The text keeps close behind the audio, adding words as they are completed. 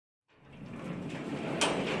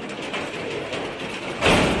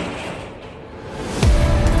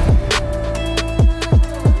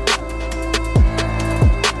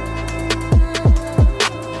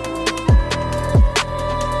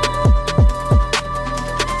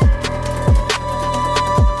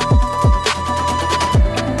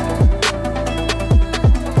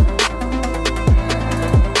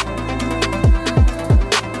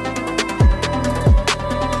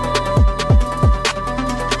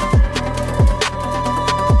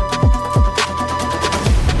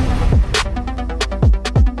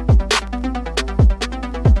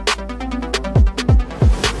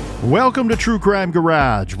Welcome to True Crime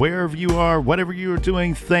Garage. Wherever you are, whatever you are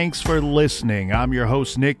doing, thanks for listening. I'm your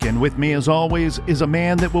host, Nick, and with me, as always, is a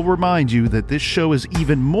man that will remind you that this show is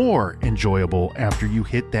even more enjoyable after you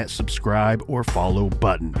hit that subscribe or follow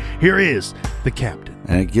button. Here is the captain.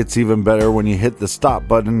 And it gets even better when you hit the stop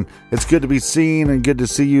button. It's good to be seen and good to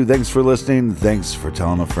see you. Thanks for listening. Thanks for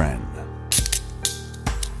telling a friend.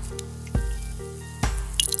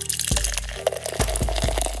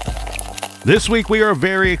 This week, we are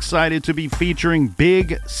very excited to be featuring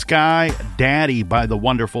Big Sky Daddy by the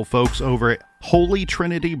wonderful folks over at Holy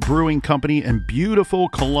Trinity Brewing Company in beautiful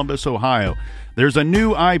Columbus, Ohio. There's a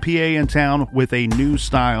new IPA in town with a new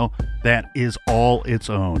style that is all its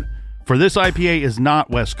own. For this IPA is not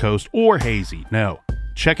West Coast or hazy, no.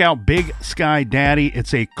 Check out Big Sky Daddy.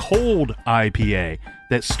 It's a cold IPA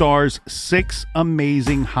that stars 6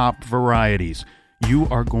 amazing hop varieties. You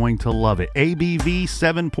are going to love it. ABV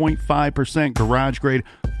 7.5%, garage grade,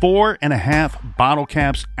 4.5 bottle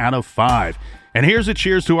caps out of 5. And here's a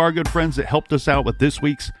cheers to our good friends that helped us out with this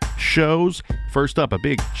week's shows. First up, a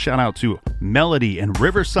big shout out to Melody in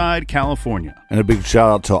Riverside, California. And a big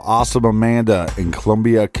shout out to Awesome Amanda in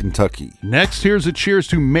Columbia, Kentucky. Next, here's a cheers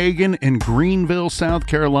to Megan in Greenville, South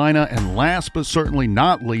Carolina. And last but certainly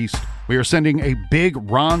not least, we are sending a big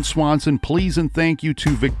Ron Swanson please and thank you to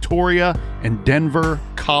Victoria and Denver,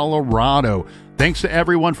 Colorado. Thanks to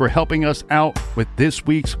everyone for helping us out with this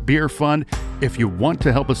week's beer fund. If you want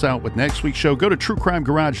to help us out with next week's show, go to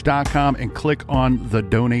truecrimegarage.com and click on the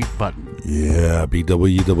donate button. Yeah,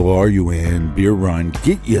 BWRUN, beer run,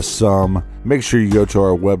 get you some. Make sure you go to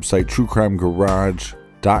our website,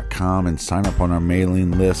 truecrimegarage.com, and sign up on our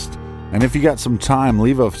mailing list. And if you got some time,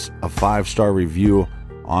 leave us a 5-star review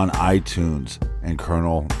on iTunes. And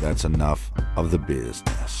Colonel, that's enough of the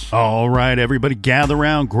business. All right, everybody gather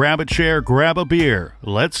around, grab a chair, grab a beer.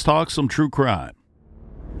 Let's talk some true crime.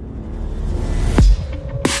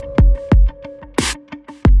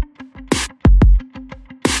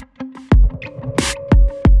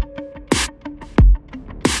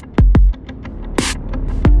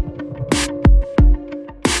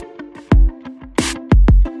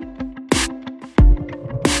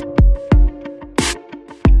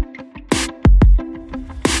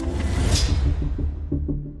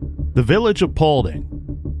 The village of Paulding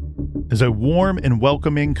is a warm and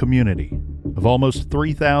welcoming community of almost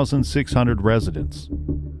 3,600 residents.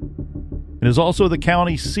 It is also the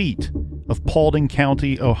county seat of Paulding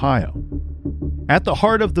County, Ohio. At the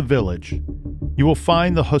heart of the village, you will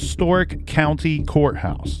find the historic county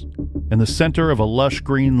courthouse in the center of a lush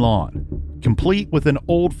green lawn, complete with an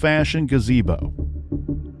old-fashioned gazebo.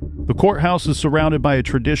 The courthouse is surrounded by a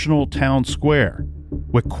traditional town square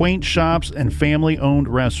with quaint shops and family-owned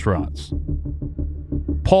restaurants.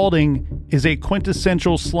 Paulding is a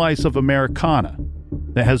quintessential slice of Americana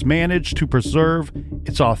that has managed to preserve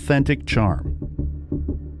its authentic charm.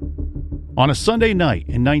 On a Sunday night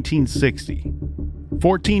in 1960,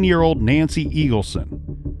 14-year-old Nancy Eagleson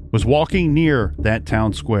was walking near that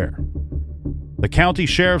town square. The county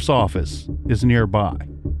sheriff's office is nearby.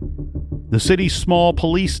 The city's small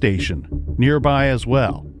police station nearby as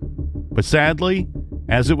well. But sadly,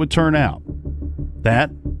 as it would turn out,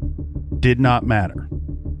 that did not matter.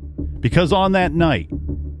 Because on that night,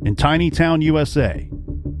 in Tiny Town, USA,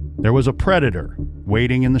 there was a predator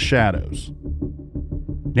waiting in the shadows.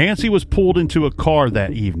 Nancy was pulled into a car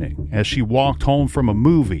that evening as she walked home from a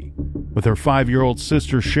movie with her 5-year-old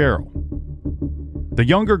sister, Cheryl. The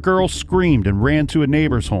younger girl screamed and ran to a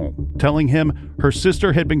neighbor's home, telling him her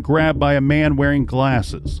sister had been grabbed by a man wearing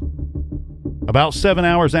glasses. About 7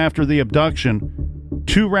 hours after the abduction,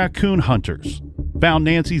 2 raccoon hunters found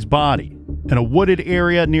Nancy's body in a wooded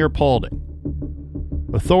area near Paulding.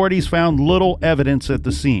 Authorities found little evidence at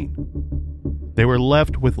the scene. They were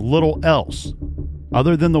left with little else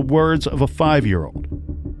other than the words of a 5-year-old.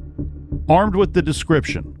 Armed with the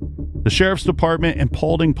description, the Sheriff's Department and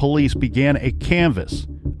Paulding Police began a canvass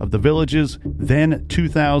of the village's then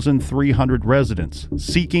 2,300 residents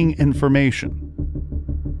seeking information.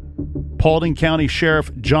 Paulding County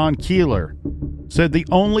Sheriff John Keeler said the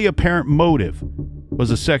only apparent motive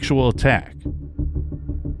was a sexual attack.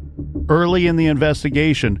 Early in the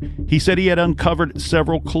investigation, he said he had uncovered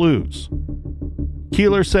several clues.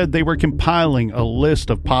 Keeler said they were compiling a list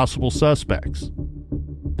of possible suspects.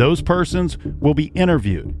 Those persons will be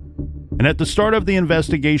interviewed, and at the start of the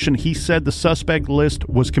investigation, he said the suspect list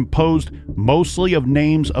was composed mostly of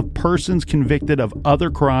names of persons convicted of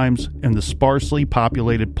other crimes in the sparsely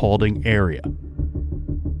populated Paulding area.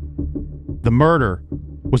 The murder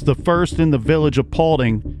was the first in the village of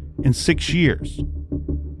Paulding in 6 years.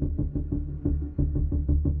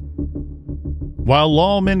 While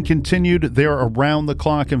lawmen continued their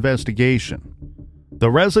around-the-clock investigation,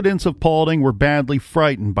 the residents of Paulding were badly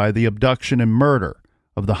frightened by the abduction and murder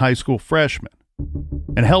of the high school freshman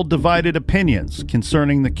and held divided opinions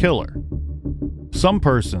concerning the killer. Some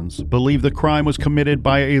persons believe the crime was committed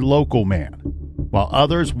by a local man, while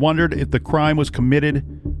others wondered if the crime was committed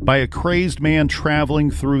by a crazed man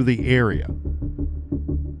traveling through the area.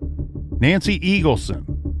 Nancy Eagleson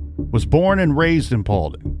was born and raised in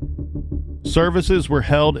Paulding. Services were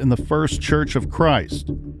held in the First Church of Christ,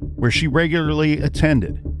 where she regularly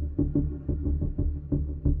attended.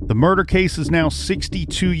 The murder case is now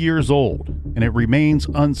 62 years old, and it remains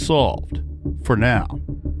unsolved for now.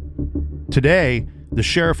 Today, the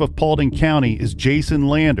sheriff of Paulding County is Jason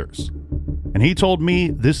Landers, and he told me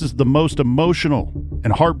this is the most emotional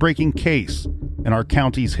and heartbreaking case in our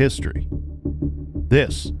county's history.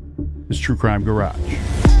 This is True Crime Garage.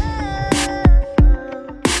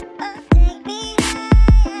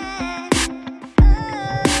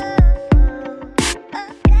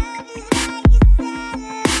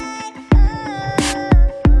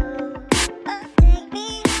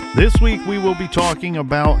 This week, we will be talking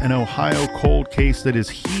about an Ohio cold case that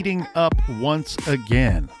is heating up once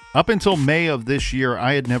again. Up until May of this year,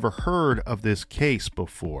 I had never heard of this case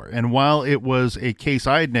before. And while it was a case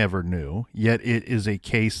I never knew, yet it is a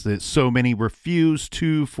case that so many refuse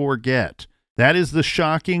to forget. That is the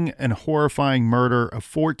shocking and horrifying murder of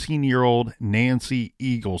 14-year-old Nancy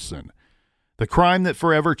Eagleson, the crime that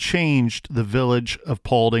forever changed the village of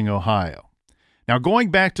Paulding, Ohio. Now,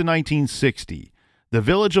 going back to 1960, the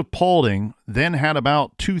village of Paulding then had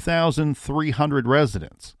about 2,300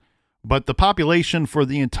 residents, but the population for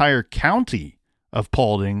the entire county of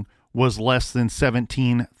Paulding was less than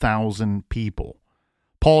 17,000 people.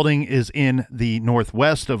 Paulding is in the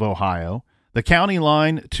northwest of Ohio. The county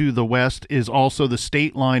line to the west is also the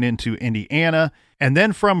state line into Indiana, and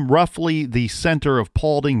then from roughly the center of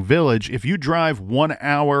Paulding Village, if you drive 1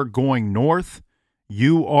 hour going north,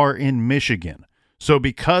 you are in Michigan. So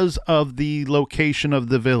because of the location of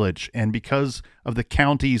the village and because of the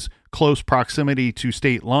county's close proximity to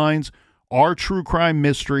state lines, our true crime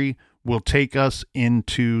mystery will take us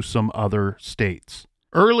into some other states.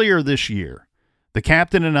 Earlier this year, the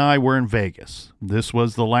captain and I were in Vegas. This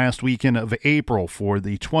was the last weekend of April for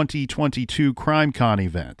the 2022 CrimeCon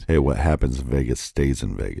event. Hey, what happens in Vegas stays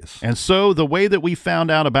in Vegas. And so the way that we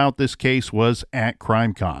found out about this case was at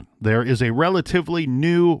CrimeCon. There is a relatively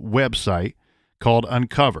new website called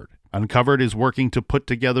Uncovered. Uncovered is working to put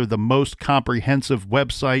together the most comprehensive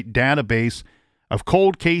website database of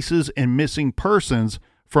cold cases and missing persons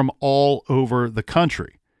from all over the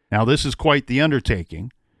country. Now, this is quite the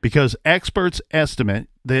undertaking because experts estimate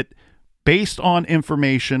that based on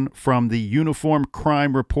information from the Uniform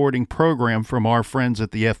Crime Reporting Program from our friends at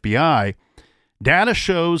the FBI, data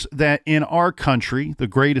shows that in our country, the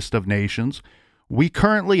greatest of nations, we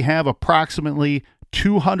currently have approximately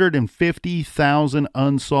 250,000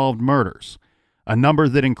 unsolved murders, a number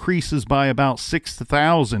that increases by about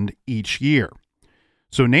 6,000 each year.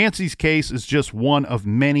 So Nancy's case is just one of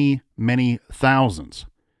many, many thousands.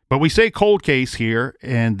 But we say cold case here,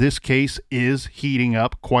 and this case is heating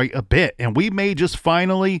up quite a bit, and we may just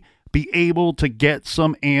finally be able to get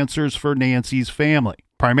some answers for Nancy's family,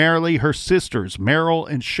 primarily her sisters, Meryl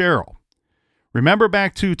and Cheryl. Remember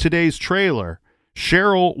back to today's trailer,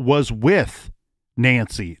 Cheryl was with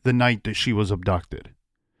Nancy the night that she was abducted.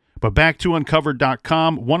 But back to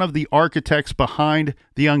Uncovered.com, one of the architects behind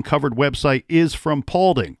the Uncovered website is from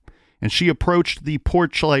Paulding, and she approached the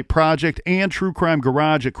Porchlight Project and True Crime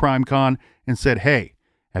Garage at CrimeCon and said, hey,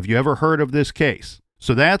 have you ever heard of this case?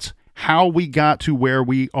 So that's how we got to where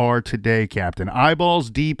we are today, Captain. Eyeballs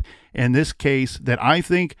deep in this case that I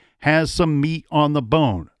think has some meat on the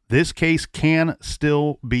bone. This case can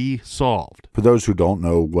still be solved. For those who don't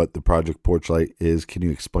know what the Project Porchlight is, can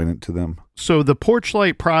you explain it to them? So the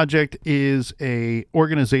Porchlight Project is an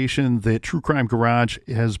organization that True Crime Garage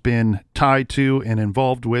has been tied to and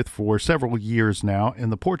involved with for several years now.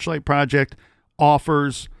 And the Porchlight Project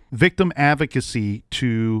offers victim advocacy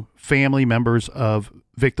to family members of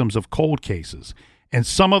victims of cold cases. And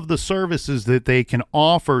some of the services that they can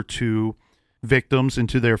offer to victims and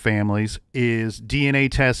to their families is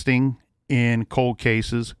DNA testing in cold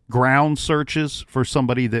cases, ground searches for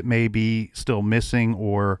somebody that may be still missing,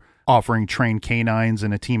 or offering trained canines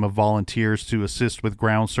and a team of volunteers to assist with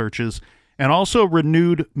ground searches, and also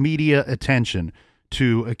renewed media attention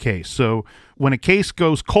to a case. So when a case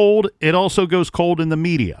goes cold, it also goes cold in the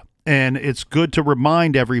media. And it's good to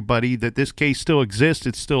remind everybody that this case still exists,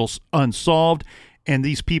 it's still unsolved, and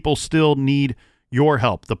these people still need your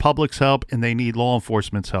help, the public's help, and they need law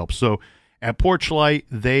enforcement's help. So At Porchlight,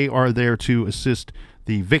 they are there to assist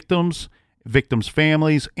the victims'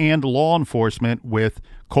 families, and law enforcement with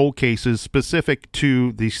cold cases specific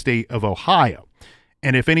to the state of Ohio.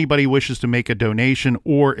 And if anybody wishes to make a donation,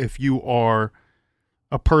 or if you are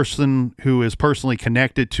a person who is personally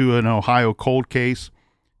connected to an Ohio cold case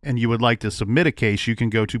and you would like to submit a case, you can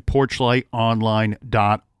go to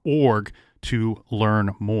porchlightonline.org to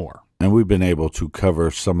learn more. And we've been able to cover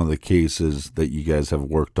some of the cases that you guys have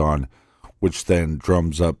worked on, which then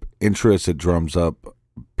drums up interest. It drums up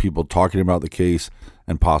people talking about the case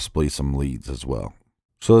and possibly some leads as well.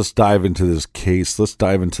 So let's dive into this case. Let's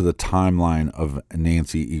dive into the timeline of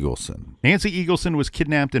Nancy Eagleson. Nancy Eagleson was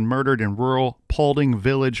kidnapped and murdered in rural Paulding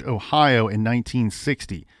Village, Ohio in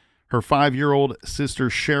 1960. Her 5-year-old sister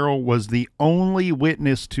Cheryl was the only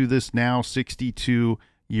witness to this now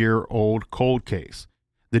 62-year-old cold case.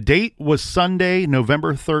 The date was Sunday,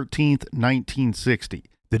 November 13th, 1960.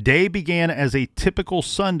 The day began as a typical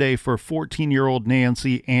Sunday for 14-year-old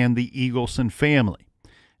Nancy and the Eagleson family.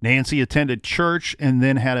 Nancy attended church and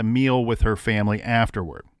then had a meal with her family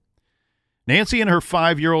afterward. Nancy and her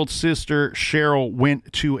 5-year-old sister Cheryl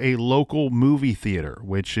went to a local movie theater,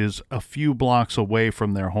 which is a few blocks away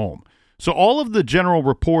from their home. So all of the general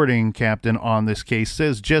reporting, Captain, on this case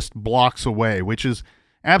says just blocks away, which is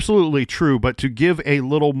absolutely true, but to give a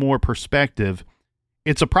little more perspective,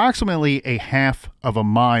 it's approximately a half of a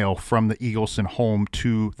mile from the Eagleson home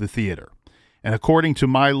to the theater. And according to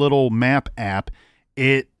my little map app,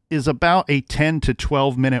 it is about a 10 to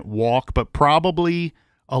 12 minute walk, but probably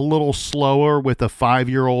a little slower with a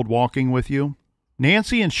 5-year-old walking with you.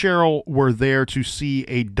 Nancy and Cheryl were there to see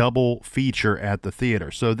a double feature at the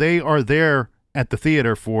theater. So they are there at the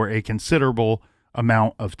theater for a considerable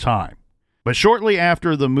amount of time. But shortly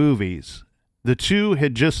after the movies, the two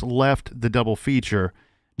had just left the double feature.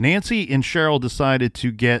 Nancy and Cheryl decided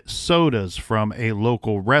to get sodas from a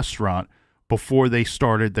local restaurant before they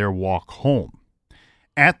started their walk home.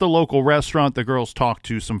 At the local restaurant, the girls talked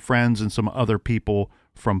to some friends and some other people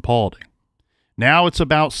from Paulding. Now it's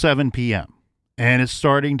about 7 p.m., and it's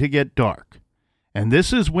starting to get dark. And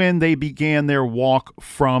this is when they began their walk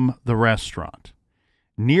from the restaurant.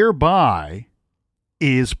 Nearby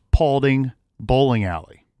is Paulding Bowling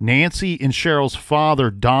Alley. Nancy and Cheryl's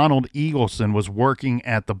father, Donald Eagleson, was working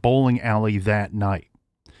at the bowling alley that night.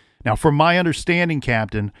 Now, from my understanding,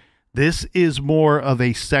 Captain, this is more of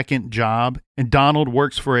a second job, and Donald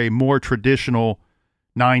works for a more traditional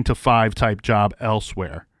 9-to-5 type job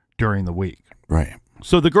elsewhere during the week. Right.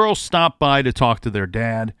 So the girls stopped by to talk to their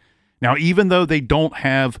dad. Now, even though they don't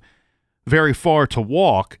have very far to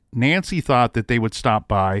walk, Nancy thought that they would stop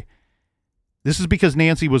by. This is because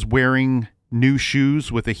Nancy was wearing new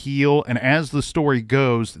shoes with a heel, and as the story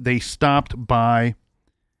goes, they stopped by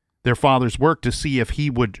their father's work to see if he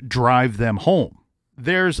would drive them home.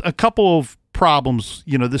 There's a couple of problems.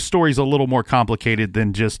 You know, this story's a little more complicated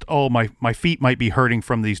than just, oh, my feet might be hurting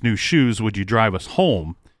from these new shoes. Would you drive us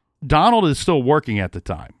home? Donald is still working at the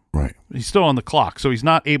time. Right. He's still on the clock, so he's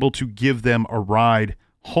not able to give them a ride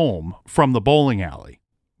home from the bowling alley.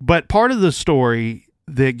 But part of the story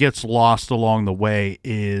that gets lost along the way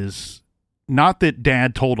is not that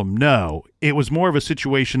Dad told him no. It was more of a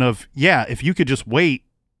situation of, yeah, if you could just wait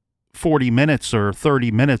 40 minutes or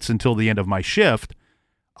 30 minutes until the end of my shift,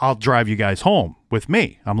 I'll drive you guys home with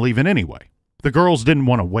me. I'm leaving anyway. The girls didn't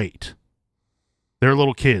want to wait. They're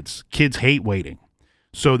little kids. Kids hate waiting.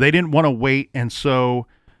 So they didn't want to wait, and so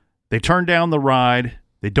they turned down the ride.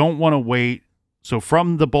 They don't want to wait. So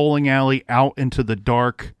from the bowling alley out into the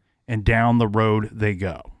dark and down the road they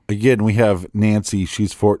go. Again, we have Nancy.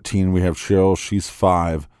 She's 14. We have Cheryl. She's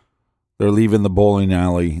 5. They're leaving the bowling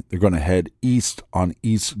alley. They're going to head east on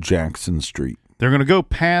East Jackson Street. They're going to go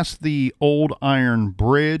past the old iron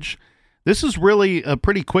bridge. This is really a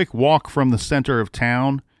pretty quick walk from the center of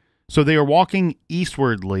town. So they are walking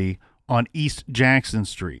eastwardly on East Jackson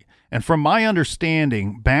Street. And from my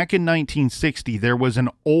understanding, back in 1960, there was an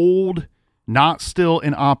old, not still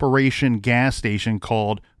in operation gas station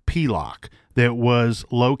called P-Lock that was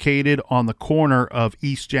located on the corner of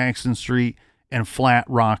East Jackson Street and Flat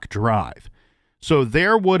Rock Drive. So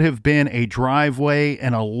there would have been a driveway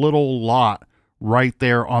and a little lot right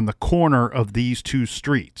there on the corner of these two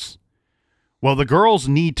streets. Well, the girls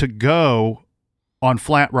need to go on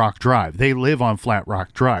Flat Rock Drive. They live on Flat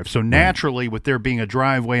Rock Drive. So naturally, with there being a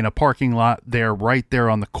driveway and a parking lot there right there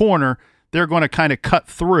on the corner, they're going to kind of cut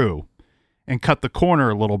through and cut the corner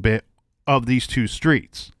a little bit of these two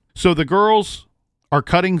streets. So the girls are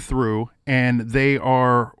cutting through, and they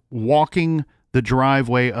are walking the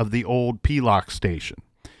driveway of the old P-Lock station.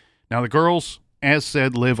 Now, the girls as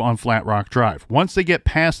said, live on Flat Rock Drive. Once they get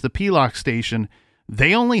past the P-Lock station,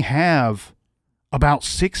 they only have about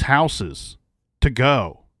 6 houses to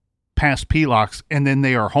go past P-Locks, and then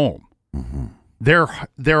they are home. Mm-hmm.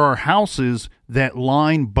 There are houses that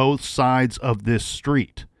line both sides of this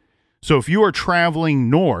street. So if you are traveling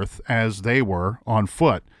north, as they were, on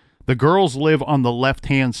foot, the girls live on the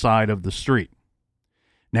left-hand side of the street.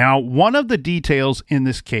 Now, one of the details in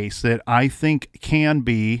this case that I think can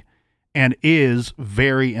be and is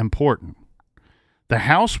very important. The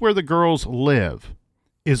house where the girls live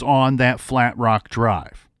is on that Flat Rock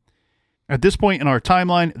Drive. At this point in our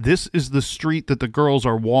timeline, this is the street that the girls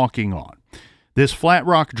are walking on. This Flat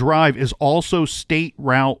Rock Drive is also State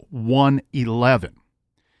Route 111.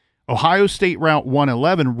 Ohio State Route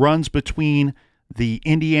 111 runs between the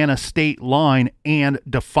Indiana state line and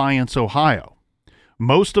Defiance, Ohio.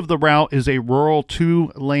 Most of the route is a rural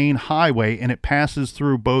 2-lane highway, and it passes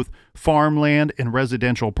through both farmland and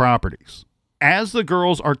residential properties. As the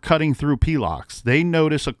girls are cutting through P-Locks, they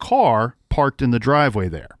notice a car parked in the driveway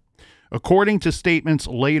there. According to statements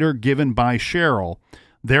later given by Cheryl,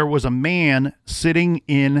 there was a man sitting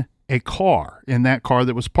in a car, in that car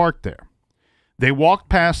that was parked there. They walked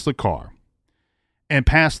past the car and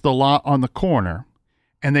past the lot on the corner,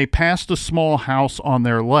 and they passed a small house on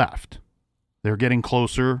their left. They're getting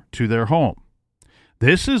closer to their home.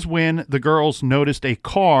 This is when the girls noticed a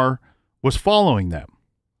car was following them.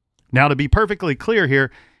 Now, to be perfectly clear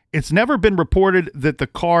here, it's never been reported that the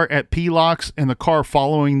car at P-Locks and the car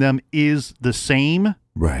following them is the same.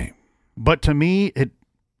 Right. But to me,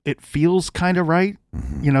 it feels kind of right.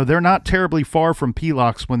 Mm-hmm. You know, they're not terribly far from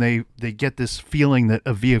P-Locks when they get this feeling that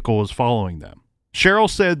a vehicle is following them. Cheryl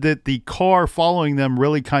said that the car following them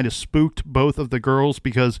really kind of spooked both of the girls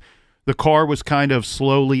because the car was kind of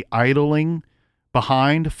slowly idling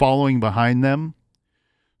following behind them.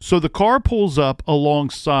 So the car pulls up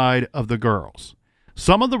alongside of the girls.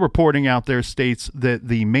 Some of the reporting out there states that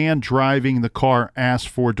the man driving the car asked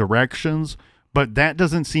for directions, but that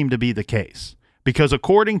doesn't seem to be the case. Because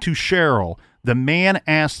according to Cheryl, the man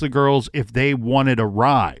asked the girls if they wanted a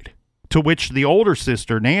ride, to which the older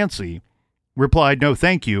sister, Nancy, replied, "No,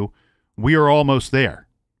 thank you. We are almost there."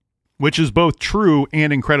 Which is both true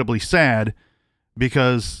and incredibly sad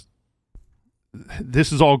because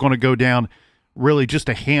this is all going to go down really just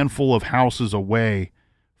a handful of houses away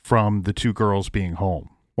from the 2 girls being home.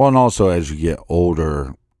 Well, and also as you get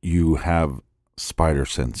older, you have spider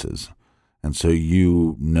senses. And so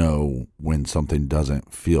you know when something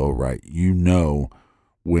doesn't feel right. You know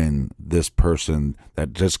when this person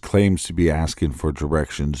that just claims to be asking for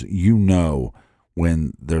directions, you know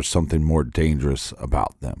when there's something more dangerous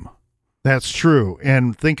about them. That's true.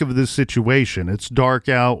 And think of this situation. It's dark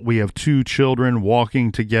out. We have 2 children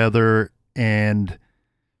walking together. And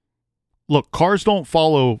look, cars don't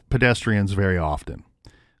follow pedestrians very often,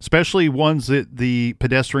 especially ones that the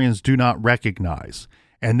pedestrians do not recognize.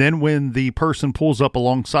 And then when the person pulls up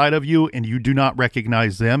alongside of you and you do not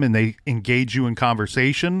recognize them and they engage you in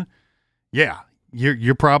conversation, yeah,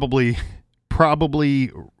 you're probably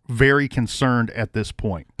very concerned at this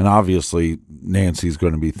point. And obviously, Nancy's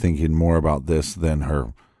going to be thinking more about this than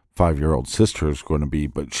her 5-year-old sister is going to be.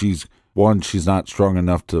 But she's not strong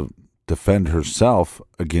enough to defend herself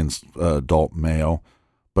against adult male,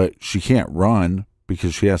 but she can't run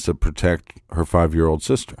because she has to protect her 5-year-old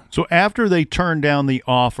sister. So after they turn down the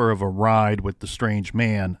offer of a ride with the strange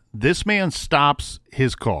man, this man stops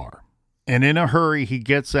his car. And in a hurry, he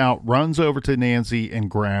gets out, runs over to Nancy, and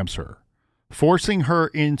grabs her, forcing her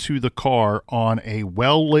into the car on a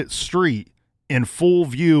well-lit street in full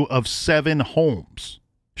view of 7 homes.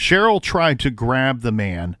 Cheryl tried to grab the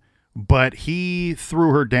man, but he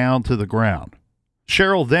threw her down to the ground.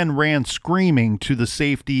 Cheryl then ran screaming to the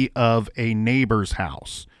safety of a neighbor's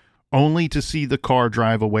house, only to see the car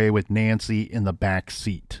drive away with Nancy in the back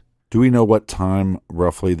seat. Do we know what time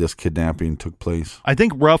roughly this kidnapping took place? I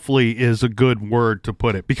think roughly is a good word to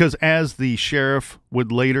put it, because as the sheriff would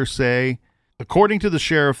later say, according to the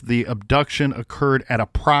sheriff, the abduction occurred at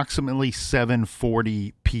approximately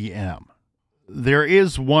 7:40 p.m. There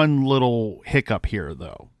is one little hiccup here,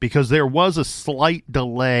 though, because there was a slight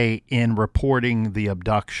delay in reporting the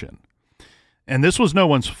abduction. And this was no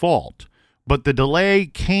one's fault, but the delay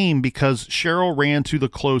came because Cheryl ran to the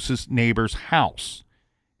closest neighbor's house.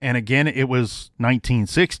 And again, it was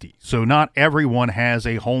 1960, so not everyone has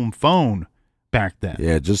a home phone back then.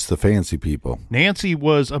 Yeah, just the fancy people. Nancy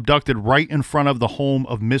was abducted right in front of the home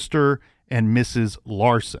of Mr. and Mrs.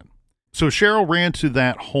 Larson. So Cheryl ran to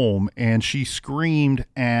that home and she screamed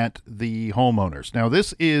at the homeowners. Now,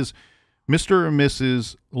 this is Mr. and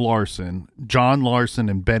Mrs. Larson, John Larson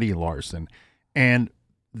and Betty Larson. And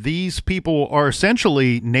these people are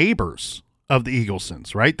essentially neighbors of the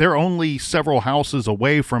Eaglesons, right? They're only several houses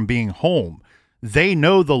away from being home. They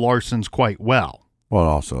know the Larsons quite well. Well,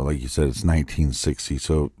 also, like you said, it's 1960.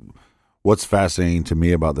 So what's fascinating to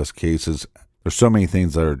me about this case is there's so many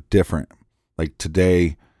things that are different. Like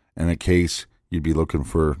today, in a case, you'd be looking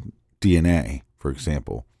for DNA, for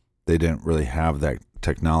example. They didn't really have that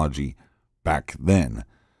technology back then.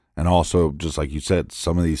 And also, just like you said,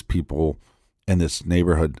 some of these people in this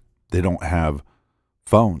neighborhood, they don't have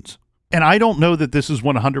phones. And I don't know that this is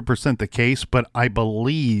 100% the case, but I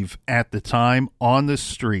believe at the time on this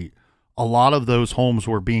street, a lot of those homes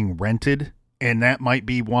were being rented. And that might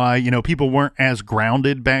be why, you know, people weren't as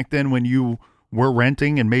grounded back then when you were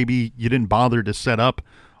renting, and maybe you didn't bother to set up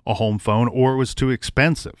a home phone, or it was too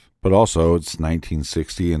expensive. But also, it's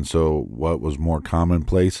 1960, and so what was more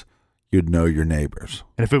commonplace? You'd know your neighbors.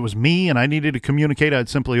 And if it was me and I needed to communicate, I'd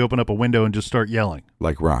simply open up a window and just start yelling.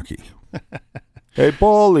 Like Rocky. Hey,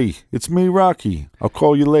 Paulie, it's me, Rocky. I'll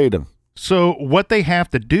call you later. So what they have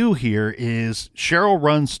to do here is Cheryl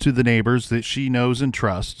runs to the neighbors that she knows and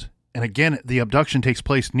trusts. And again, the abduction takes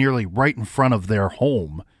place nearly right in front of their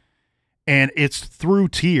home. And it's through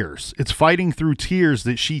tears. It's fighting through tears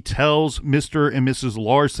that she tells Mr. and Mrs.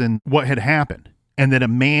 Larson what had happened and that a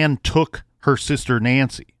man took her sister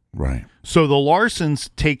Nancy. Right. So the Larsons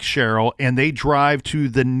take Cheryl and they drive to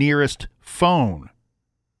the nearest phone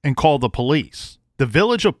and call the police. The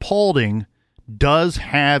village of Paulding does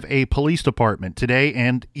have a police department today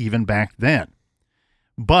and even back then.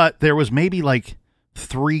 But there was maybe like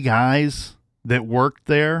 3 guys that worked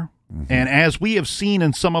there. Mm-hmm. And as we have seen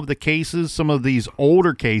in some of the cases, some of these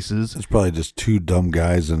older cases, it's probably just 2 dumb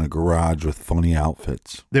guys in a garage with funny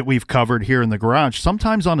outfits that we've covered here in the garage.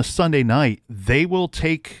 Sometimes on a Sunday night, they will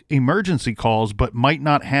take emergency calls, but might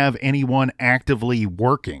not have anyone actively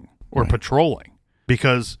working or patrolling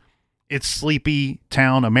because it's sleepy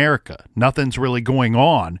town America. Nothing's really going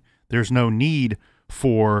on. There's no need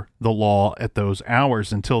for the law at those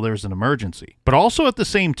hours until there's an emergency. But also at the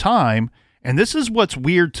same time, and this is what's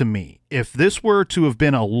weird to me, if this were to have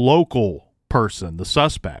been a local person, the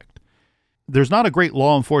suspect, there's not a great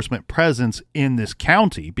law enforcement presence in this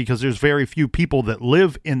county because there's very few people that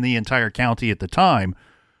live in the entire county at the time.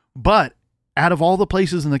 But out of all the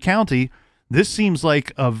places in the county, this seems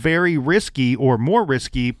like a very risky or more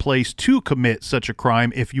risky place to commit such a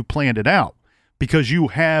crime if you planned it out, because you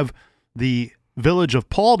have the Village of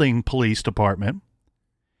Paulding Police Department.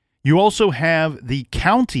 You also have the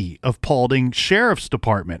County of Paulding Sheriff's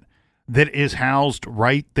Department that is housed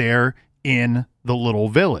right there in the little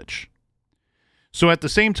village. So at the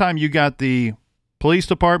same time, you got the police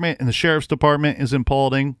department and the sheriff's department is in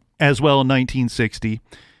Paulding as well in 1960.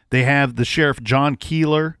 They have the Sheriff John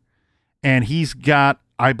Keeler, and he's got,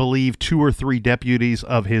 I believe, 2 or 3 deputies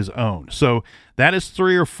of his own. So that is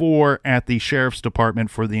 3 or 4 at the sheriff's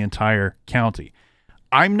department for the entire county.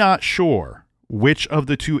 I'm not sure which of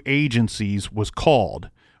the 2 agencies was called,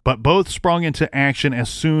 but both sprung into action as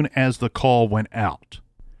soon as the call went out.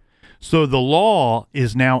 So the law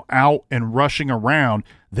is now out and rushing around.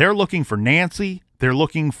 They're looking for Nancy. They're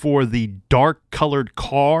looking for the dark-colored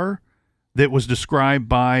car that was described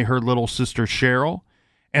by her little sister Cheryl.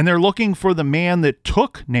 And they're looking for the man that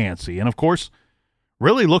took Nancy. And, of course,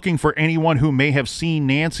 really looking for anyone who may have seen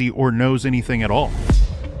Nancy or knows anything at all.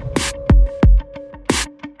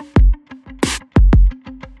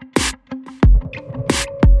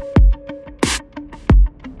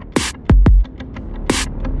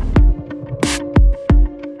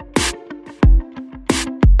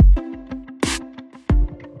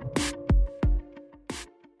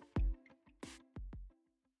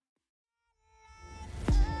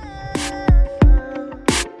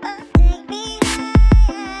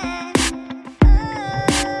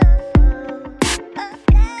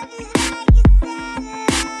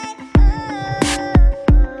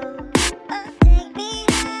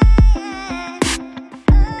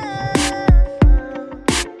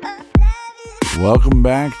 Welcome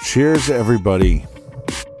back. Cheers, everybody.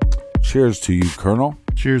 Cheers to you, Colonel.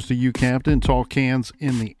 Cheers to you, Captain. Tall cans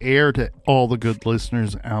in the air to all the good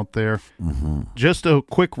listeners out there. Mm-hmm. Just a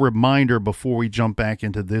quick reminder before we jump back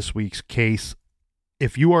into this week's case.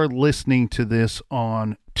 If you are listening to this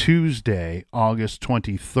on Tuesday, August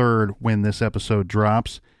 23rd, when this episode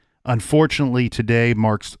drops, unfortunately today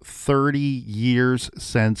marks 30 years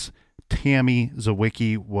since Tammy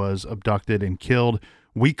Zawicki was abducted and killed.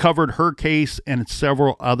 We covered her case and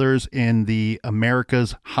several others in the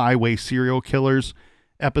America's Highway Serial Killers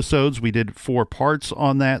episodes. We did 4 parts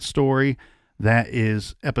on that story. That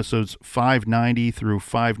is episodes 590 through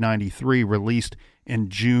 593, released in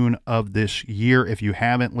June of this year. If you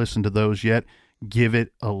haven't listened to those yet, give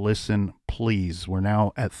it a listen, please. We're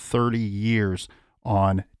now at 30 years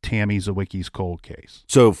on Tammy Zawicki's cold case.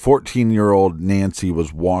 So 14-year-old Nancy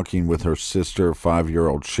was walking with her sister,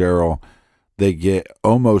 5-year-old Cheryl. They get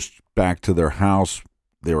almost back to their house.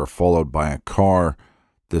 They were followed by a car.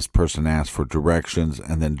 This person asks for directions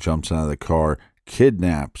and then jumps out of the car,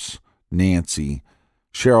 kidnaps Nancy.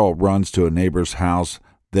 Cheryl runs to a neighbor's house.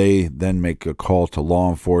 They then make a call to law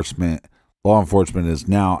enforcement. Law enforcement is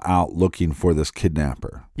now out looking for this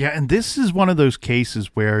kidnapper. Yeah, and this is one of those cases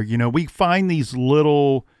where, we find these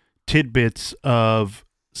little tidbits of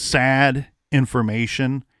sad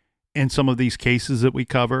information in some of these cases that we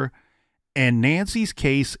cover. And Nancy's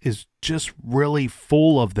case is just really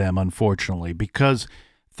full of them, unfortunately, because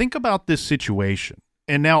think about this situation.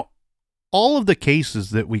 And now all of the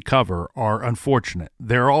cases that we cover are unfortunate.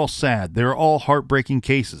 They're all sad. They're all heartbreaking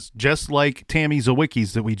cases, just like Tammy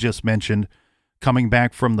Zawicki's that we just mentioned coming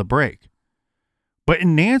back from the break. But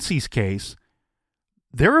in Nancy's case,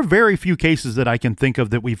 there are very few cases that I can think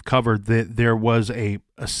of that we've covered that there was a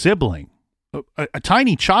sibling, a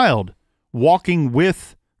tiny child walking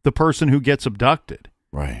with the person who gets abducted.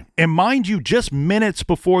 Right. And mind you, just minutes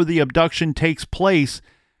before the abduction takes place,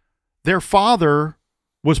 their father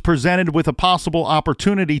was presented with a possible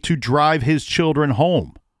opportunity to drive his children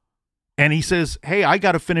home. And he says, hey, I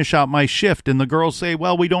got to finish out my shift. And the girls say,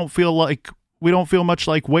 well, we don't feel much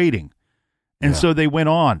like waiting. And so they went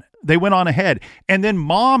on ahead. And then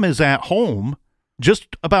mom is at home just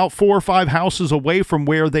about 4 or 5 houses away from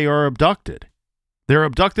where they are abducted. They're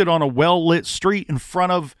abducted on a well-lit street in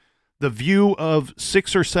front of the view of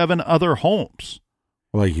 6 or 7 other homes.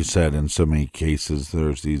 Like you said, in so many cases,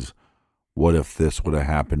 there's these what if this would have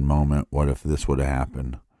happened moment, what if this would have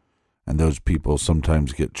happened. And those people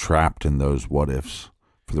sometimes get trapped in those what ifs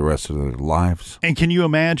for the rest of their lives. And can you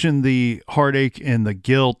imagine the heartache and the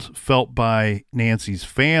guilt felt by Nancy's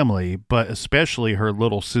family, but especially her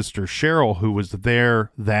little sister Cheryl, who was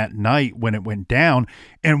there that night when it went down,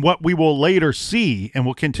 and what we will later see, and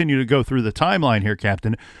we'll continue to go through the timeline here,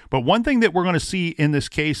 Captain, but one thing that we're going to see in this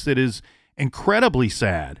case that is incredibly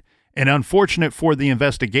sad and unfortunate for the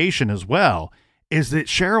investigation as well is that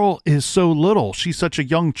Cheryl is so little. She's such a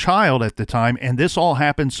young child at the time, and this all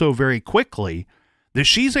happened so very quickly that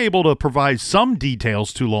she's able to provide some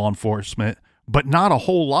details to law enforcement, but not a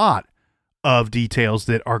whole lot of details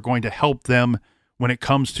that are going to help them when it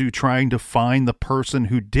comes to trying to find the person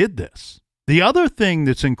who did this. The other thing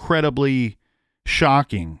that's incredibly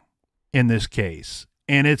shocking in this case,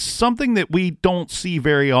 and it's something that we don't see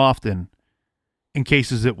very often in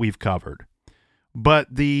cases that we've covered, but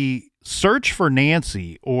the search for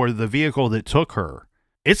Nancy or the vehicle that took her,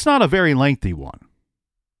 it's not a very lengthy one.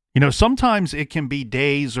 Sometimes it can be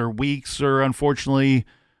days or weeks or unfortunately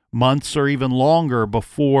months or even longer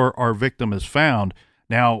before our victim is found.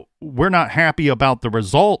 Now, we're not happy about the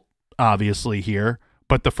result, obviously, here,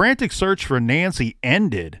 but the frantic search for Nancy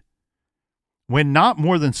ended when not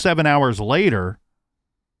more than 7 hours later,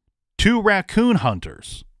 2 raccoon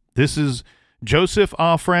hunters, this is Joseph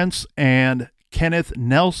Offrence and Kenneth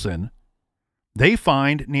Nelson, they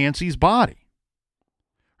find Nancy's body.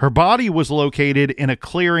 Her body was located in a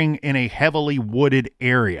clearing in a heavily wooded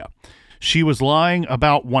area. She was lying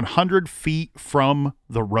about 100 feet from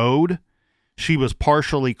the road. She was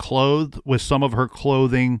partially clothed with some of her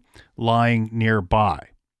clothing lying nearby.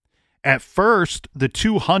 At first, the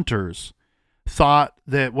 2 hunters thought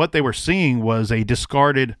that what they were seeing was a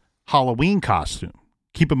discarded Halloween costume.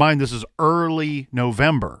 Keep in mind, this is early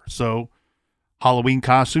November, so Halloween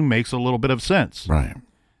costume makes a little bit of sense. Right.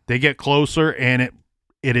 They get closer, and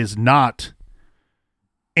it is not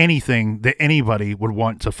anything that anybody would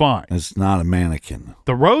want to find. It's not a mannequin.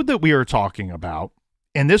 The road that we are talking about,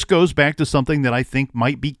 and this goes back to something that I think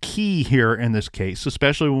might be key here in this case,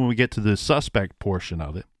 especially when we get to the suspect portion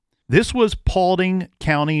of it. This was Paulding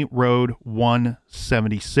County Road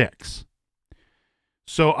 176.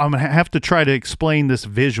 So I'm going to have to try to explain this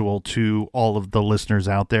visual to all of the listeners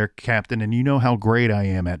out there, Captain, and you know how great I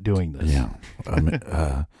am at doing this.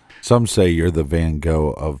 Yeah. Some say you're the Van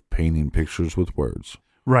Gogh of painting pictures with words.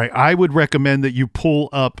 Right. I would recommend that you pull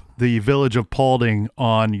up the village of Paulding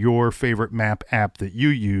on your favorite map app that you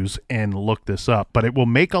use and look this up. But it will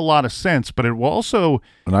make a lot of sense, but it will also...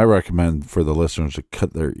 And I recommend for the listeners to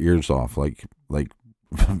cut their ears off like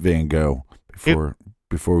Van Gogh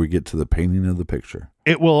before we get to the painting of the picture.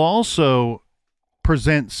 It will also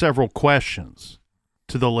present several questions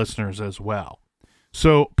to the listeners as well.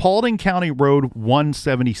 So Paulding County Road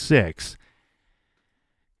 176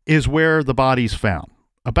 is where the body's found,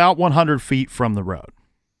 about 100 feet from the road.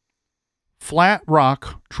 Flat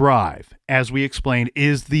Rock Drive, as we explained,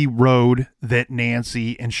 is the road that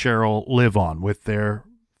Nancy and Cheryl live on with their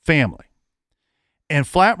family. And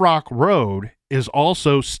Flat Rock Road is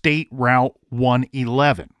also State Route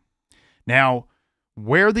 111. Now,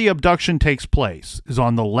 where the abduction takes place is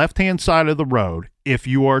on the left-hand side of the road if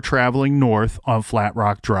you are traveling north on Flat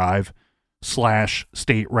Rock Drive /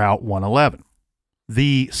 State Route 111.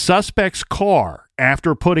 The suspect's car,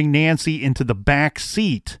 after putting Nancy into the back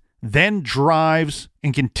seat, then drives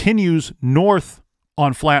and continues north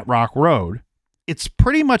on Flat Rock Road. It's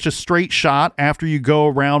pretty much a straight shot after you go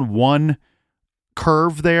around one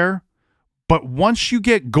curve there. But once you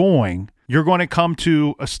get going, you're going to come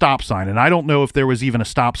to a stop sign. And I don't know if there was even a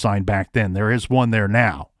stop sign back then. There is one there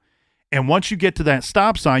now. And once you get to that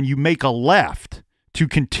stop sign, you make a left to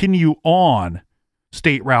continue on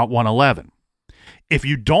State Route 111. If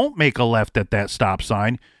you don't make a left at that stop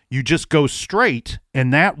sign, you just go straight,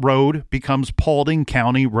 and that road becomes Paulding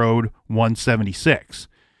County Road 176.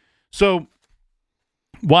 So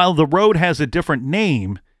while the road has a different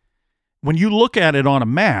name, when you look at it on a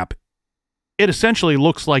map, it essentially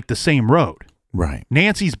looks like the same road. Right.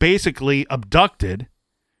 Nancy's basically abducted,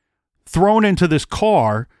 thrown into this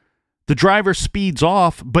car. The driver speeds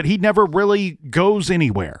off, but he never really goes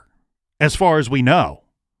anywhere, as far as we know.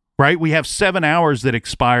 Right? We have 7 hours that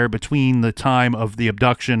expire between the time of the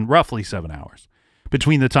abduction, roughly 7 hours,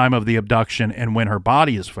 between the time of the abduction and when her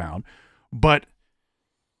body is found. But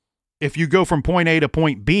if you go from point A to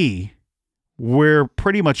point B, we're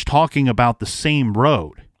pretty much talking about the same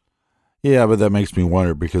road. Yeah, but that makes me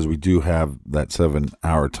wonder, because we do have that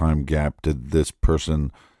 7-hour time gap. Did this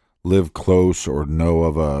person live close or know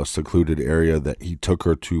of a secluded area that he took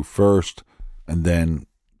her to first and then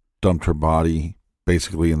dumped her body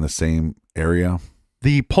basically in the same area?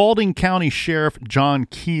 The Paulding County Sheriff, John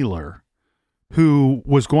Keeler, who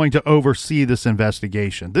was going to oversee this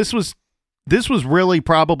investigation. This was really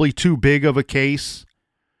probably too big of a case,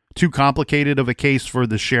 too complicated of a case for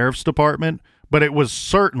the sheriff's department, but it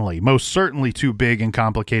was most certainly too big and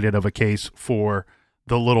complicated of a case for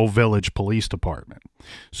the little village police department.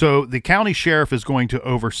 So the county sheriff is going to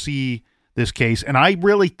oversee this case, and I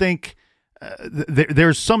really think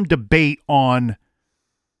there's some debate on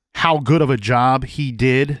how good of a job he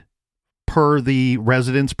did per the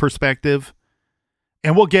residents' perspective.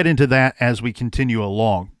 And we'll get into that as we continue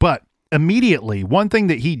along. But immediately, one thing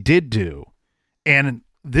that he did do, and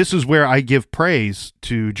this is where I give praise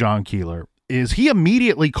to John Keeler, is he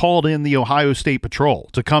immediately called in the Ohio State Patrol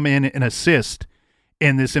to come in and assist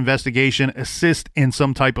in this investigation, assist in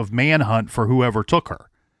some type of manhunt for whoever took her.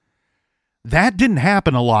 That didn't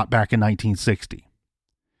happen a lot back in 1960.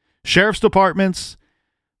 Sheriff's departments,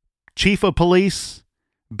 chief of police,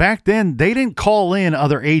 back then, they didn't call in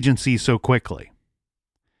other agencies so quickly.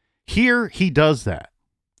 Here, he does that.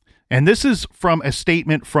 And this is from a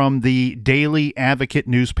statement from the Daily Advocate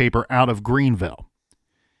newspaper out of Greenville.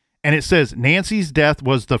 And it says, Nancy's death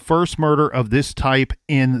was the first murder of this type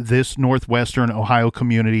in this northwestern Ohio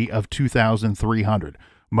community of 2,300.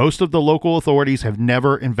 Most of the local authorities have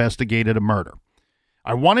never investigated a murder.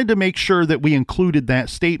 I wanted to make sure that we included that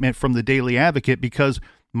statement from the Daily Advocate because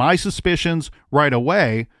my suspicions right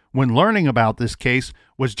away when learning about this case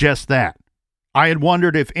was just that. I had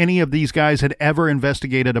wondered if any of these guys had ever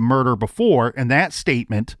investigated a murder before, and that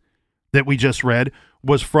statement that we just read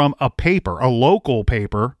was from a paper, a local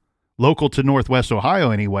paper, local to Northwest Ohio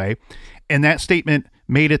anyway, and that statement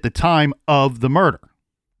made at the time of the murder.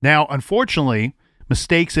 Now, unfortunately,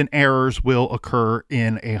 mistakes and errors will occur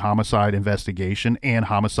in a homicide investigation and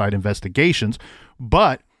homicide investigations,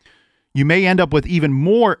 but you may end up with even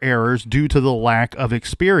more errors due to the lack of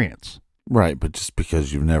experience. Right, but just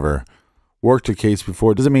because you've never worked a case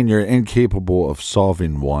before doesn't mean you're incapable of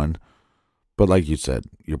solving one. But like you said,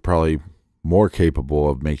 you're probably more capable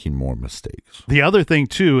of making more mistakes. The other thing,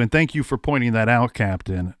 too, and thank you for pointing that out,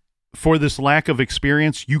 Captain, for this lack of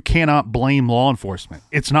experience, you cannot blame law enforcement.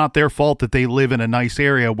 It's not their fault that they live in a nice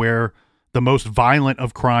area where the most violent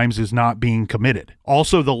of crimes is not being committed.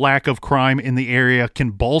 Also, the lack of crime in the area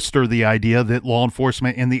can bolster the idea that law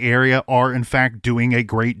enforcement in the area are, in fact, doing a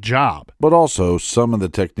great job. But also, some of the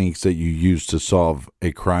techniques that you use to solve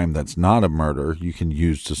a crime that's not a murder, you can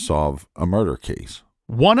use to solve a murder case.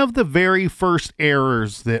 One of the very first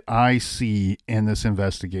errors that I see in this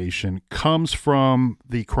investigation comes from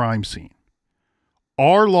the crime scene.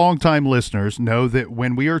 Our longtime listeners know that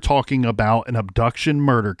when we are talking about an abduction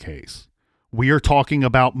murder case, we are talking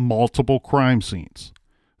about multiple crime scenes.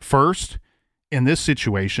 First, in this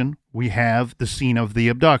situation, we have the scene of the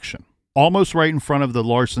abduction. almost right in front of the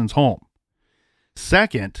Larsons' home.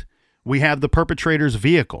 Second, we have the perpetrator's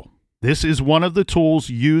vehicle. This is one of the tools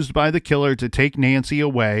used by the killer to take Nancy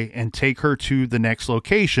away and take her to the next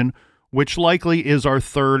location, which likely is our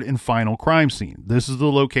third and final crime scene. This is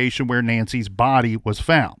the location where Nancy's body was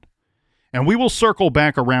found. And we will circle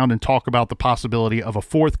back around and talk about the possibility of a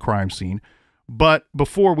fourth crime scene. But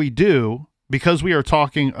before we do, because we are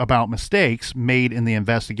talking about mistakes made in the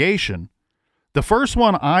investigation, the first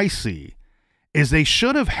one I see is they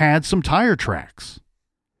should have had some tire tracks.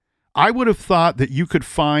 I would have thought that you could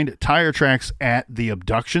find tire tracks at the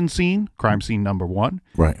abduction scene, crime scene number 1.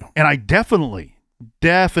 Right. And I definitely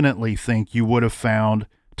think you would have found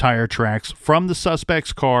tire tracks from the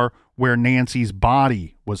suspect's car where Nancy's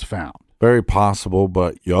body was found. Very possible,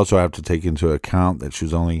 but you also have to take into account that she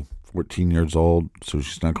was only 14 years old, so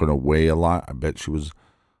she's not going to weigh a lot. I bet she was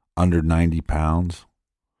under 90 pounds.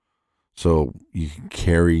 So you can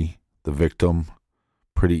carry the victim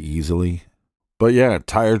pretty easily. But yeah,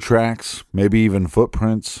 tire tracks, maybe even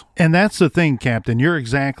footprints. And that's the thing, Captain. You're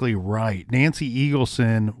exactly right. Nancy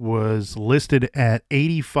Eagleson was listed at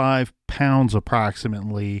 85 pounds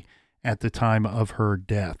approximately at the time of her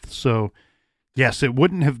death. So, yes, it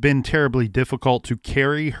wouldn't have been terribly difficult to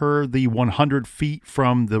carry her the 100 feet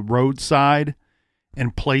from the roadside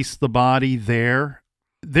and place the body there.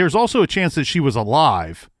 There's also a chance that she was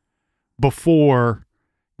alive before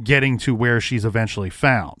getting to where she's eventually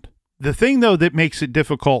found. The thing, though, that makes it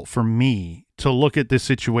difficult for me to look at this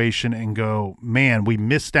situation and go, man, we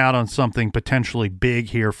missed out on something potentially big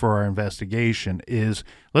here for our investigation is,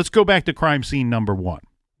 let's go back to crime scene number 1,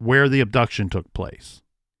 where the abduction took place.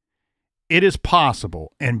 It is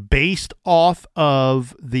possible, and based off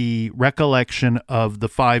of the recollection of the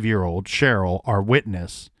 5-year-old, Cheryl, our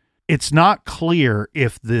witness, it's not clear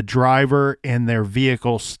if the driver and their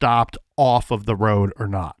vehicle stopped off of the road or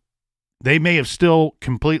not. They may have still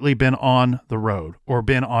completely been on the road or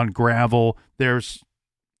been on gravel. There's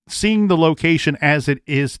seeing the location as it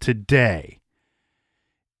is today.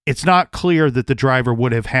 It's not clear that the driver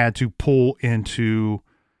would have had to pull into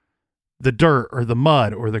the dirt or the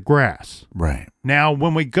mud or the grass. Right. Now,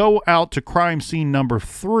 when we go out to crime scene number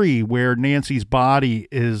 3, where Nancy's body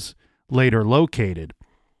is later located,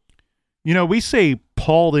 you know, we say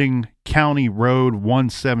Paulding County Road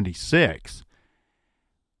 176.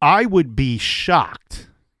 I would be shocked.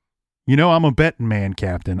 You know, I'm a betting man,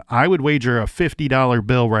 Captain. I would wager a $50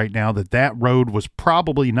 bill right now that road was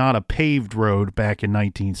probably not a paved road back in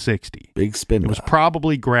 1960. Big spin. It was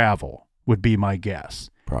probably gravel, would be my guess.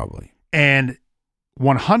 Probably. And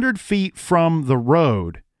 100 feet from the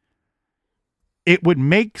road, it would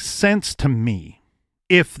make sense to me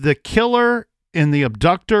if the killer and the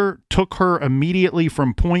abductor took her immediately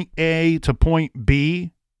from point A to point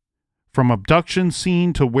B, from abduction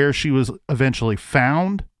scene to where she was eventually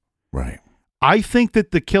found. Right. I think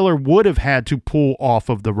that the killer would have had to pull off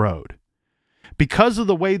of the road. Because of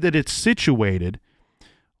the way that it's situated,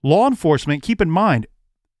 law enforcement, keep in mind,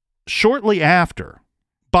 shortly after,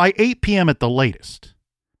 by 8 p.m. at the latest,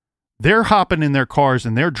 they're hopping in their cars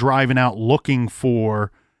and they're driving out looking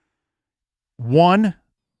for, 1,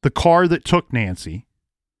 the car that took Nancy,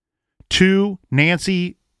 2,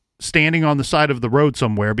 Nancy standing on the side of the road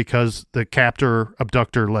somewhere because the captor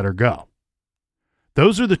abductor let her go.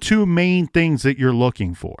 Those are the 2 main things that you're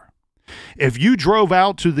looking for. If you drove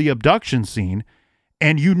out to the abduction scene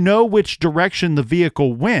and you know which direction the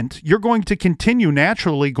vehicle went, you're going to continue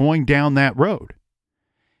naturally going down that road.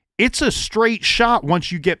 It's a straight shot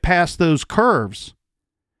once you get past those curves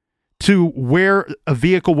to where a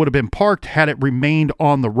vehicle would have been parked had it remained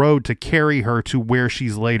on the road to carry her to where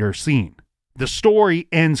she's later seen. The story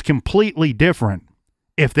ends completely different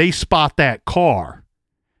if they spot that car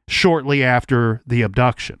shortly after the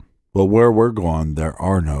abduction. Well, where we're going, there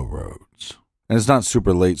are no roads. And it's not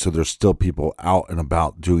super late, so there's still people out and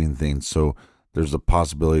about doing things. So there's a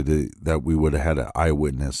possibility that we would have had an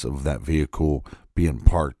eyewitness of that vehicle being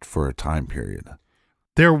parked for a time period.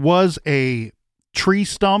 There was a tree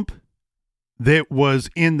stump that was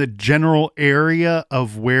in the general area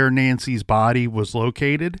of where Nancy's body was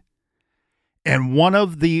located. And one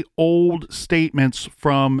of the old statements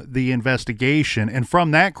from the investigation and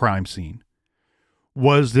from that crime scene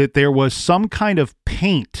was that there was some kind of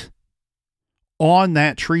paint on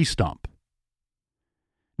that tree stump.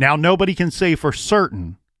 Now, nobody can say for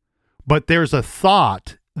certain, but there's a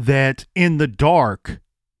thought that in the dark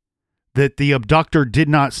that the abductor did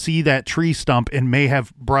not see that tree stump and may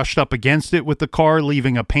have brushed up against it with the car,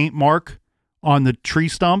 leaving a paint mark on the tree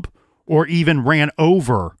stump, or even ran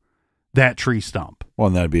over that tree stump. Well,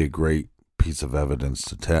 and that'd be a great piece of evidence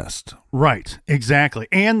to test. Right, exactly.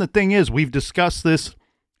 And the thing is, we've discussed this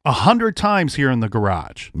 100 times here in the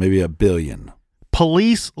garage. Maybe 1 billion.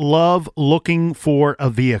 Police love looking for a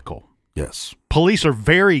vehicle. Yes. Police are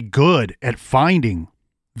very good at finding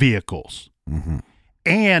vehicles. Mm-hmm.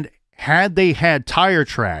 And had they had tire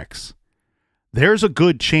tracks, there's a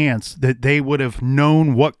good chance that they would have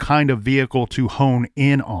known what kind of vehicle to hone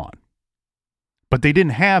in on. But they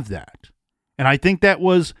didn't have that. And I think that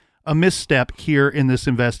was a misstep here in this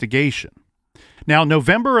investigation. Now,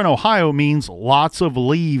 November in Ohio means lots of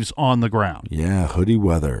leaves on the ground. Yeah, hoodie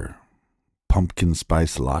weather. Pumpkin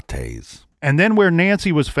spice lattes. And then where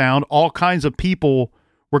Nancy was found, all kinds of people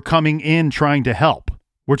were coming in trying to help.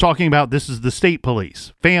 We're talking about, this is the state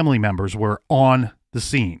police. Family members were on the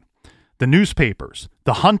scene. The newspapers,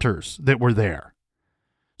 the hunters that were there.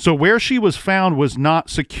 So where she was found was not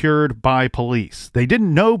secured by police. They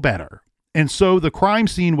didn't know better. And so the crime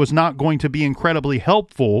scene was not going to be incredibly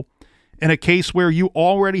helpful in a case where you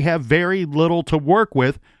already have very little to work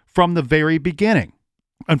with from the very beginning.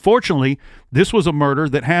 Unfortunately, this was a murder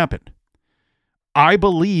that happened. I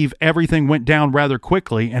believe everything went down rather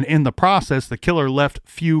quickly, and in the process, the killer left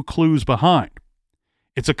few clues behind.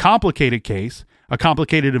 It's a complicated case, a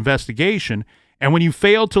complicated investigation, and when you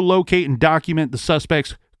fail to locate and document the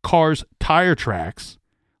suspect's car's tire tracks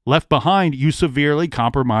left behind, you severely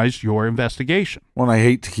compromised your investigation. Well, I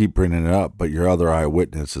hate to keep bringing it up, but your other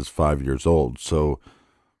eyewitness is 5 years old, so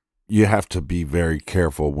you have to be very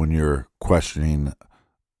careful when you're questioning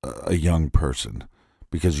a young person,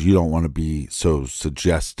 because you don't want to be so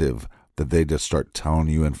suggestive that they just start telling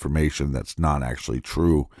you information that's not actually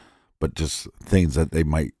true, but just things that they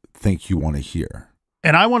might think you want to hear.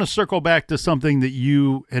 And I want to circle back to something that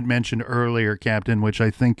you had mentioned earlier, Captain, which I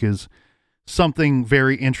think is something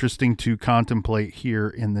very interesting to contemplate here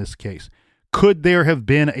in this case. Could there have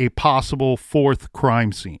been a possible fourth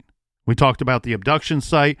crime scene? We talked about the abduction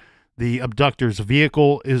site. The abductor's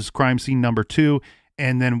vehicle is crime scene number 2.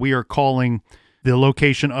 And then we are calling the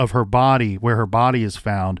location of her body, where her body is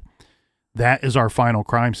found, that is our final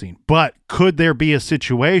crime scene. But could there be a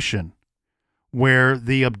situation where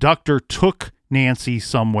the abductor took Nancy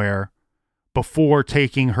somewhere before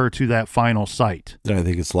taking her to that final site? I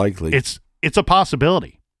think it's likely. It's a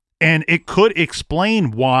possibility. And it could explain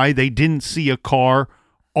why they didn't see a car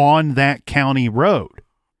on that county road,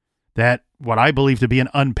 that what I believe to be an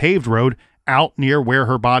unpaved road out near where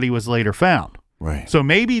her body was later found. Right. So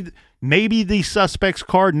maybe the suspect's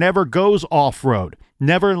car never goes off-road,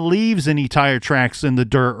 never leaves any tire tracks in the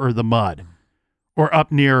dirt or the mud or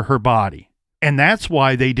up near her body. And that's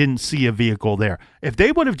why they didn't see a vehicle there. If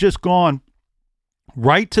they would have just gone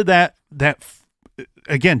right to that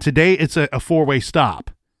again, today it's a four-way stop.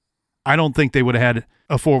 I don't think they would have had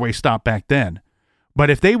a four-way stop back then. But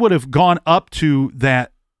if they would have gone up to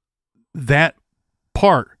that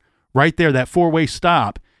part right there, that four-way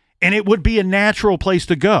stop, and it would be a natural place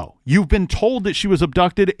to go. You've been told that she was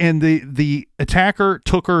abducted, and the attacker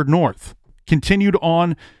took her north, continued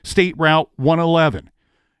on State Route 111.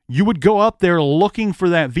 You would go up there looking for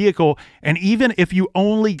that vehicle, and even if you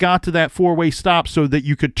only got to that four-way stop so that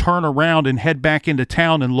you could turn around and head back into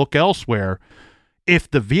town and look elsewhere,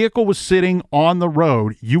 if the vehicle was sitting on the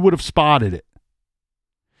road, you would have spotted it.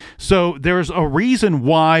 So there's a reason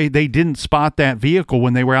why they didn't spot that vehicle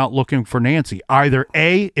when they were out looking for Nancy. Either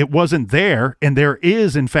A, it wasn't there, and there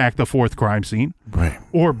is, in fact, a fourth crime scene. Right.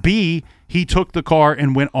 Or B, he took the car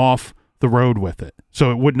and went off the road with it,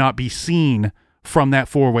 so it would not be seen from that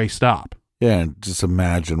four-way stop. Yeah, and just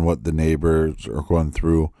imagine what the neighbors are going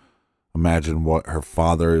through. Imagine what her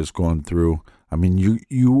father is going through. I mean,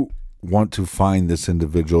 you want to find this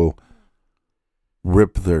individual,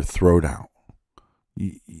 rip their throat out.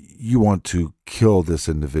 You want to kill this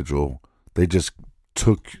individual. They just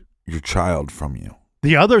took your child from you.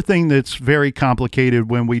 The other thing that's very complicated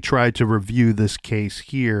when we try to review this case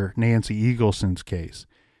here, Nancy Eagleson's case,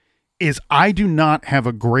 is I do not have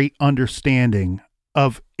a great understanding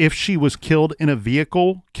of if she was killed in a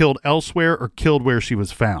vehicle, killed elsewhere, or killed where she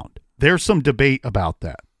was found. There's some debate about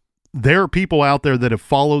that. There are people out there that have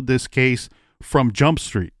followed this case from Jump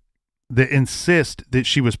Street that insist that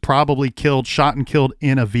she was probably killed, shot and killed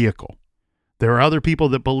in a vehicle. There are other people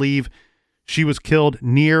that believe she was killed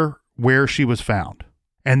near where she was found.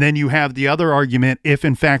 And then you have the other argument, if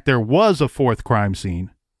in fact there was a fourth crime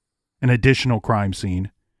scene, an additional crime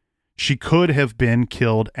scene, she could have been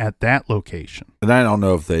killed at that location. And I don't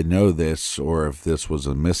know if they know this or if this was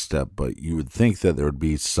a misstep, but you would think that there would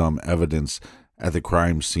be some evidence at the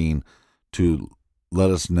crime scene to let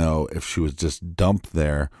us know if she was just dumped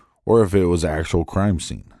there or if it was an actual crime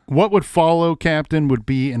scene. What would follow, Captain, would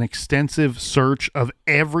be an extensive search of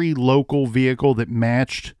every local vehicle that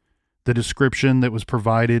matched the description that was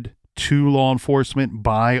provided to law enforcement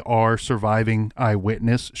by our surviving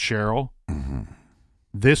eyewitness, Cheryl. Mm-hmm.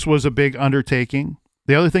 This was a big undertaking.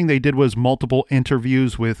 The other thing they did was multiple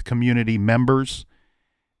interviews with community members.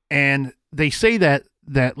 And they say that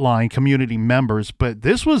line, community members, but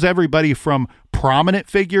this was everybody from prominent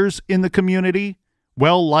figures in the community,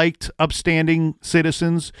 well-liked, upstanding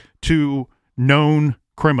citizens, to known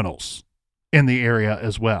criminals in the area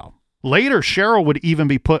as well. Later, Cheryl would even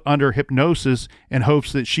be put under hypnosis in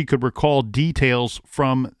hopes that she could recall details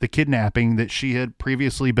from the kidnapping that she had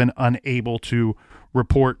previously been unable to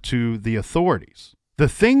report to the authorities. The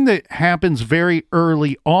thing that happens very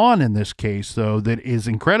early on in this case, though, that is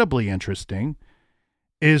incredibly interesting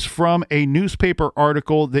is from a newspaper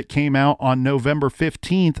article that came out on November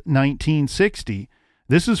 15th, 1960.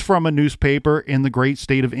 This is from a newspaper in the great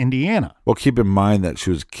state of Indiana. Well, keep in mind that she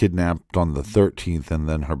was kidnapped on the 13th, and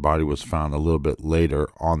then her body was found a little bit later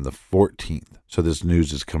on the 14th. So this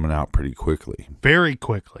news is coming out pretty quickly. Very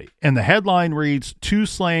quickly. And the headline reads, 2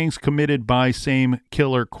 slayings committed by same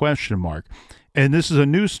killer ? And this is a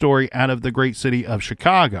news story out of the great city of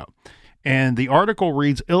Chicago. And the article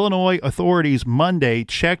reads, Illinois authorities Monday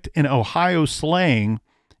checked an Ohio slaying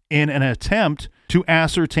in an attempt to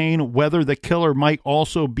ascertain whether the killer might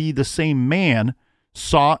also be the same man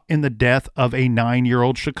sought in the death of a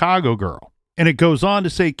 9-year-old Chicago girl. And it goes on to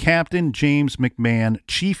say Captain James McMahon,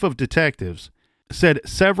 chief of detectives, said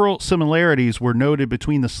several similarities were noted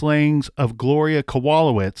between the slayings of Gloria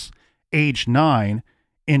Kowalowitz, age 9,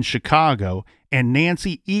 in Chicago, and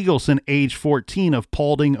Nancy Eagleson, age 14, of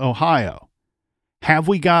Paulding, Ohio. Have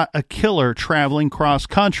we got a killer traveling cross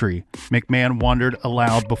country? McMahon wondered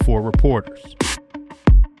aloud before reporters.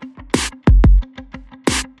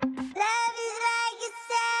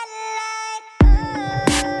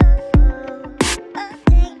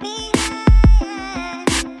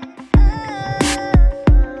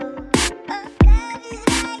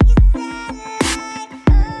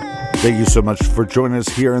 Thank you so much for joining us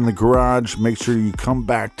here in the garage. Make sure you come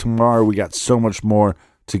back tomorrow. We got so much more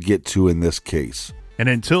to get to in this case. And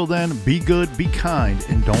until then, be good, be kind,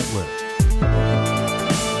 and don't live.